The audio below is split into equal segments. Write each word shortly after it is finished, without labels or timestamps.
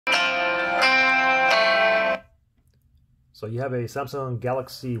So you have a Samsung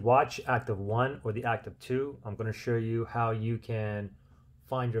Galaxy Watch Active 1 or the Active 2. I'm going to show you how you can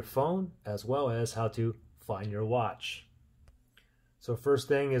find your phone as well as how to find your watch. So first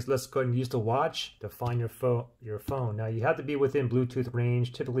thing is, let's go ahead and use the watch to find your phone. Now you have to be within Bluetooth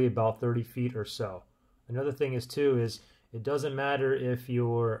range, typically about 30 feet or so. Another thing is it doesn't matter if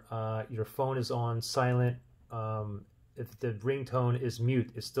your phone is on silent. If the ringtone is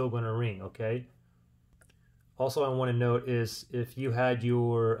mute, it's still going to ring, okay? Also, I want to note is if you had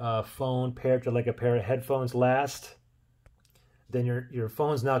your phone paired to like a pair of headphones last, then your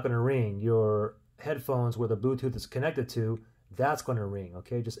phone's not going to ring. Your headphones where the Bluetooth is connected to, that's going to ring,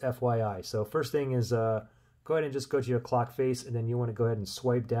 okay? Just FYI. So first thing is go ahead and just go to your clock face, and then you want to go ahead and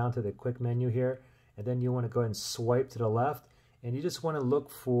swipe down to the quick menu here, and then you want to go ahead and swipe to the left, and you just want to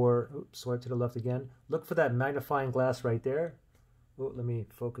look for, swipe to the left again, look for that magnifying glass right there. Let me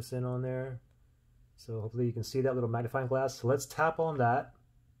focus in on there. So hopefully you can see that little magnifying glass. So let's tap on that.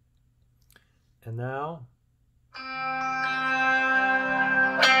 And now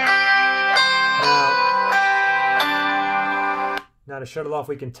to shut it off,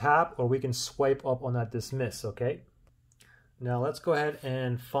 we can tap or we can swipe up on that dismiss, okay? Now let's go ahead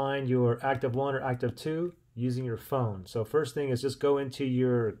and find your Active 1 or Active 2 using your phone. So first thing is just go into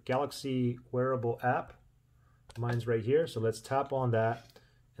your Galaxy wearable app. Mine's right here, so let's tap on that.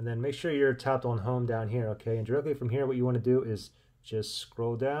 And then make sure you're tapped on home down here, okay? And directly from here, what you want to do is just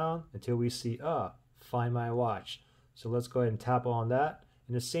scroll down until we see, Find My Watch. So let's go ahead and tap on that.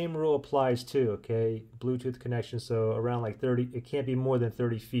 And the same rule applies too, okay? Bluetooth connection, so around like 30, it can't be more than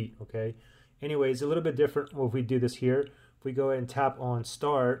 30 feet, okay? Anyways, a little bit different if we do this here. If we go ahead and tap on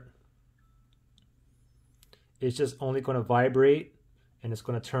start, it's just only going to vibrate and it's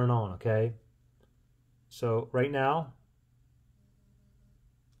going to turn on, okay? So right now,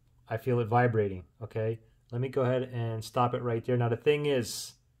 I feel it vibrating, okay? Let me go ahead and stop it right there. Now the thing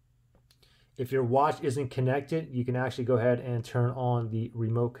is, if your watch isn't connected, you can actually go ahead and turn on the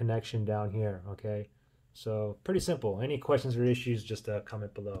remote connection down here, okay? So pretty simple. Any questions or issues, just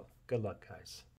comment below. Good luck, guys.